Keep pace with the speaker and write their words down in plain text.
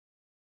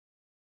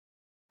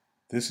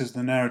This is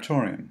the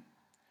Narratorium,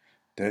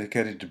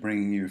 dedicated to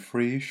bringing you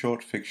free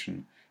short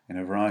fiction in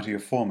a variety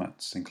of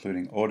formats,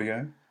 including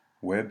audio,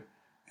 web,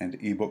 and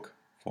ebook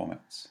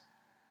formats.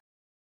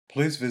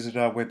 Please visit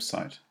our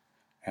website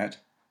at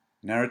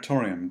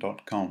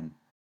narratorium.com.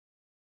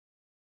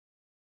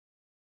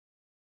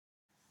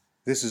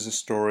 This is a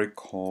story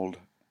called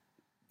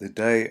The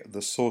Day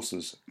the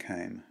Saucers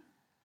Came.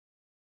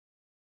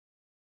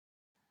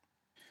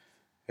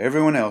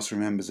 Everyone else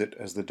remembers it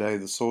as the day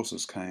the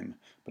saucers came,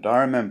 but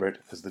I remember it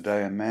as the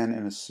day a man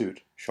in a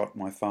suit shot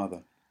my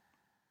father.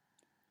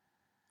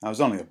 I was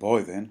only a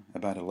boy then,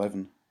 about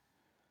 11.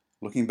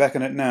 Looking back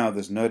on it now,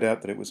 there's no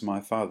doubt that it was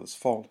my father's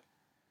fault.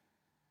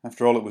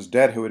 After all, it was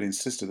Dad who had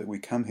insisted that we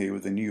come here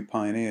with the new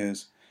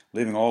pioneers,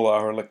 leaving all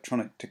our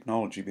electronic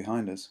technology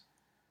behind us.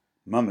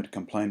 Mum had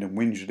complained and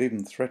whinged and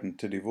even threatened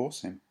to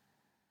divorce him.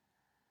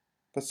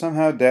 But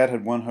somehow Dad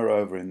had won her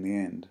over in the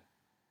end.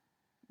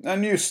 "A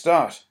new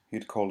start,"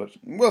 he'd called it.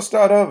 "We'll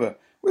start over,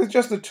 with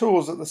just the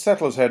tools that the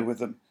settlers had with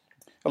them.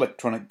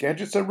 Electronic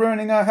gadgets are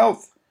ruining our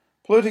health,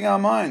 polluting our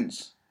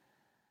minds."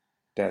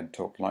 Dad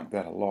talked like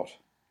that a lot,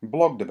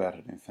 blogged about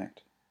it, in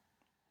fact.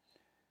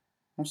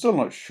 I'm still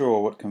not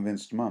sure what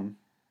convinced Mum.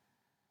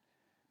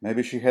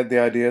 Maybe she had the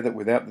idea that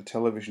without the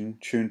television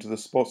tuned to the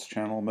sports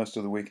channel most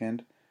of the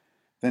weekend,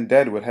 then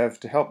Dad would have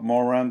to help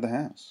more around the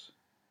house.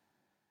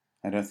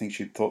 I don't think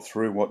she'd thought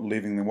through what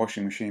leaving the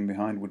washing machine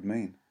behind would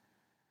mean.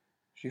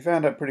 She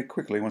found out pretty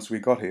quickly once we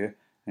got here,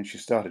 and she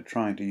started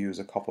trying to use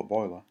a copper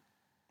boiler.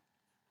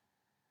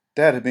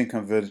 Dad had been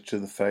converted to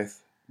the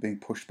faith, being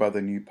pushed by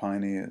the new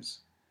pioneers.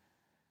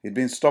 He'd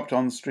been stopped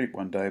on the street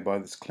one day by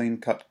this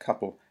clean-cut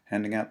couple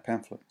handing out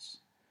pamphlets.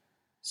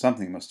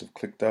 Something must have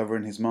clicked over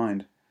in his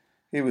mind.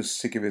 He was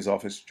sick of his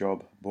office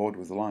job, bored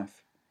with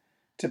life.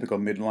 Typical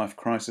midlife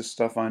crisis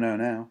stuff I know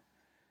now.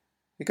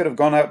 He could have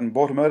gone out and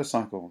bought a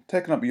motorcycle,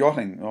 taken up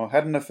yachting, or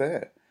had an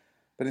affair,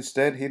 but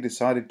instead he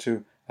decided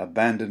to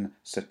abandon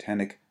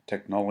satanic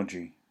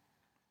technology.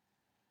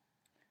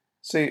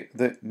 See,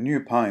 the new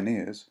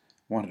pioneers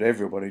wanted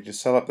everybody to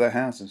sell up their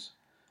houses,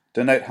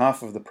 donate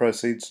half of the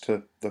proceeds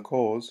to the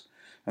cause,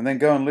 and then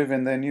go and live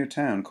in their new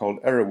town called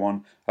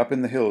Erewhon up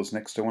in the hills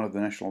next to one of the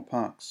national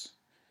parks.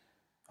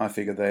 I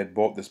figured they had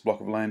bought this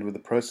block of land with the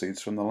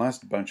proceeds from the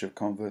last bunch of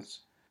converts.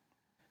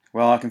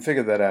 Well, I can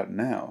figure that out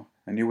now,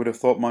 and you would have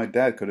thought my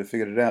dad could have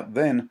figured it out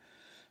then,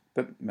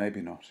 but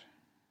maybe not.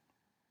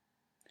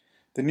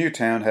 The new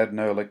town had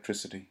no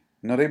electricity,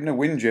 not even a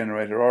wind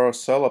generator or a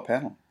solar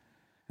panel,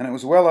 and it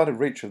was well out of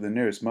reach of the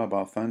nearest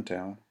mobile phone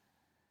tower.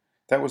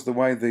 That was the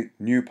way the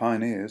new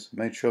pioneers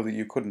made sure that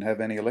you couldn't have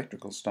any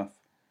electrical stuff.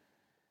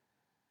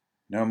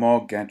 No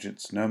more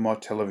gadgets, no more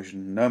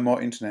television, no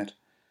more internet.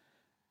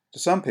 To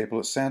some people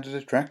it sounded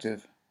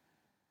attractive,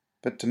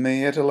 but to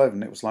me at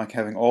 11 it was like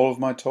having all of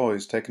my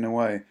toys taken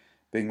away,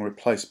 being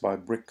replaced by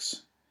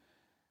bricks.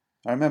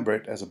 I remember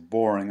it as a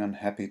boring,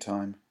 unhappy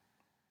time.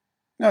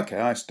 Okay,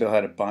 I still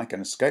had a bike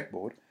and a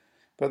skateboard,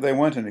 but there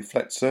weren't any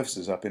flat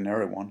surfaces up in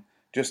Erewhon,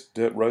 just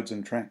dirt roads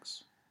and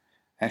tracks.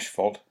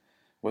 Asphalt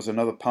was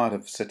another part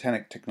of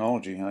satanic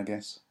technology, I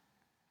guess.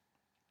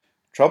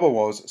 Trouble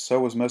was, so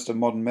was most of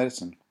modern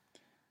medicine.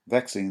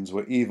 Vaccines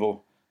were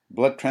evil,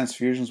 blood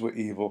transfusions were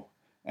evil,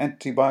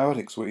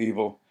 antibiotics were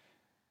evil.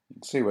 You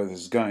can see where this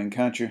is going,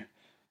 can't you?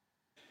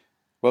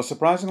 Well,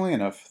 surprisingly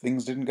enough,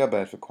 things didn't go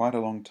bad for quite a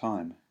long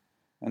time,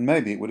 and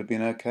maybe it would have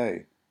been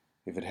okay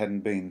if it hadn't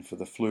been for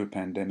the flu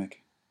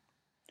pandemic.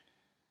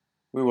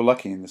 We were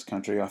lucky in this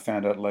country, I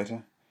found out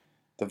later.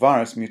 The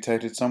virus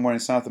mutated somewhere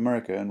in South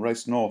America and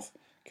raced north,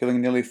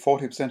 killing nearly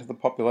 40% of the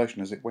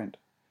population as it went.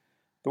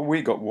 But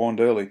we got warned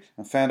early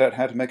and found out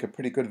how to make a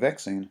pretty good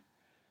vaccine.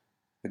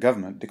 The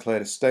government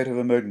declared a state of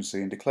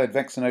emergency and declared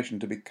vaccination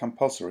to be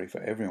compulsory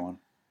for everyone.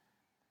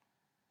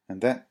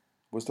 And that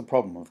was the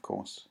problem, of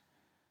course.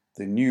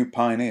 The new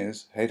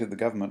pioneers hated the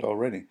government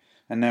already,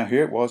 and now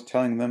here it was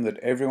telling them that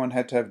everyone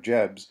had to have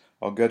jabs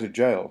or go to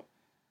jail,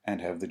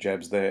 and have the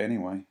jabs there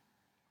anyway.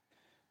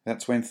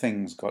 That's when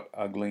things got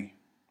ugly.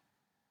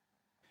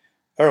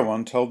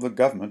 Erewhon told the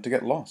government to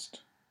get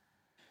lost.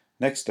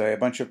 Next day, a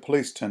bunch of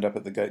police turned up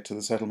at the gate to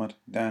the settlement,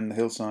 down the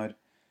hillside.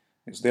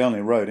 It was the only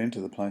road into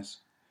the place.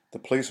 The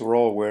police were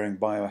all wearing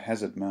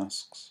biohazard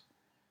masks.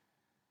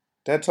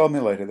 Dad told me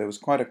later there was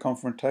quite a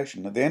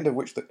confrontation, at the end of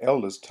which the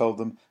elders told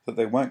them that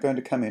they weren't going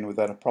to come in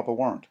without a proper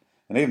warrant,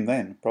 and even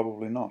then,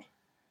 probably not.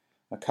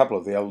 A couple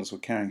of the elders were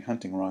carrying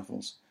hunting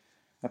rifles.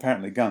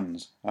 Apparently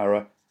guns are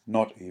a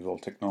not evil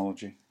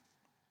technology.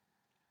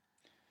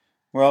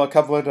 Well, a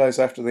couple of days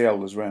after the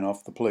elders ran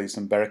off the police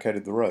and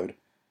barricaded the road,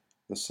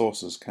 the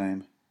saucers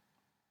came.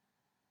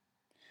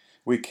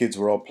 We kids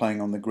were all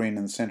playing on the green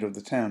in the centre of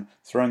the town,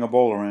 throwing a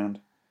ball around.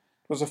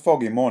 It was a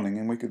foggy morning,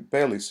 and we could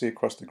barely see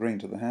across the green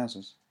to the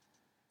houses.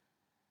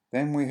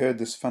 Then we heard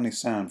this funny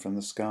sound from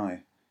the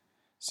sky.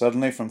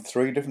 Suddenly, from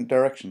 3 different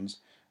directions,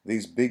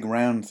 these big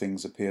round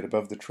things appeared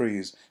above the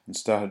trees and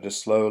started to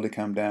slowly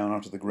come down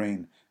onto the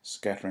green,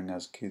 scattering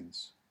us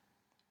kids.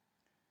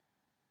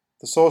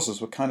 The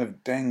saucers were kind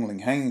of dangling,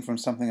 hanging from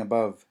something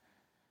above.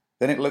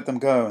 Then it let them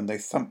go, and they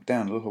thumped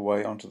down a little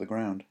way onto the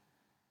ground.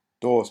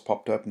 Doors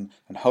popped open,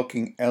 and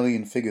hulking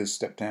alien figures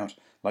stepped out,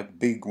 like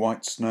big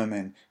white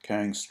snowmen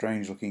carrying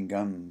strange-looking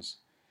guns.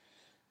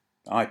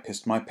 I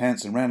pissed my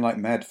pants and ran like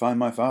mad to find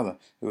my father,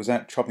 who was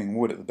out chopping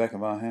wood at the back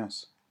of our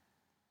house.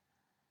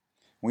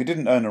 We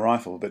didn't own a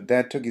rifle, but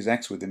Dad took his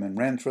axe with him and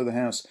ran through the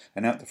house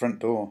and out the front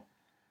door.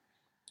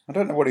 I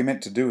don't know what he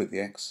meant to do with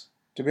the axe.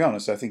 To be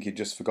honest, I think he'd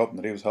just forgotten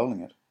that he was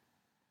holding it.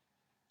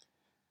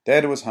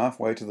 Dad was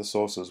halfway to the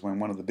saucers when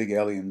one of the big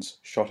aliens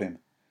shot him.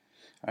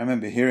 I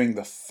remember hearing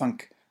the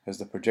thunk as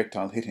the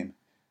projectile hit him.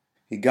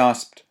 He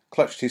gasped,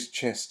 clutched his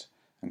chest,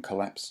 and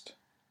collapsed.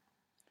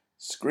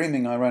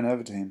 Screaming, I ran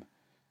over to him.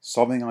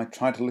 Sobbing, I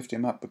tried to lift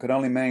him up, but could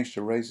only manage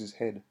to raise his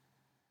head.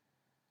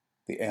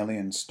 The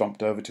alien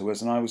stomped over to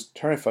us, and I was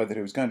terrified that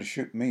he was going to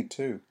shoot me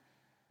too.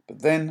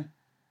 But then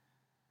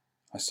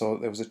I saw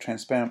that there was a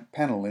transparent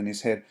panel in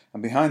his head,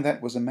 and behind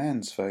that was a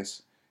man's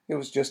face. It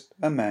was just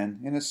a man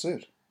in a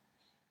suit.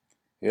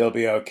 "He'll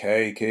be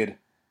okay, kid,"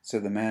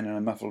 said the man in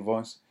a muffled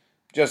voice.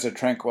 "Just a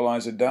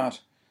tranquilizer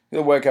dart.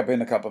 He'll wake up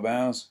in a couple of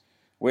hours.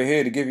 We're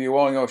here to give you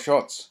all your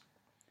shots."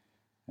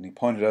 And he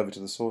pointed over to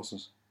the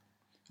saucers.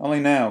 Only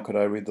now could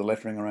I read the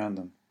lettering around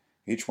them.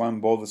 Each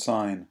one bore the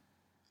sign,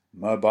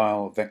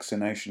 Mobile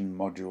Vaccination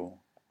Module.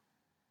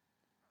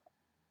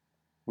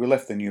 We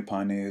left the New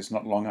Pioneers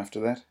not long after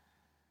that.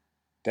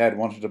 Dad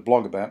wanted to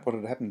blog about what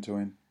had happened to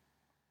him.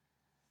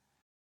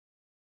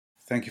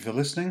 Thank you for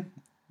listening.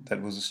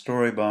 That was a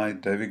story by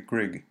David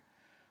Grigg.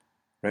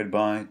 Read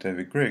by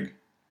David Grigg.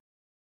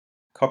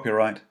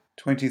 Copyright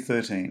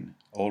 2013.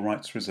 All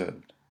rights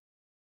reserved.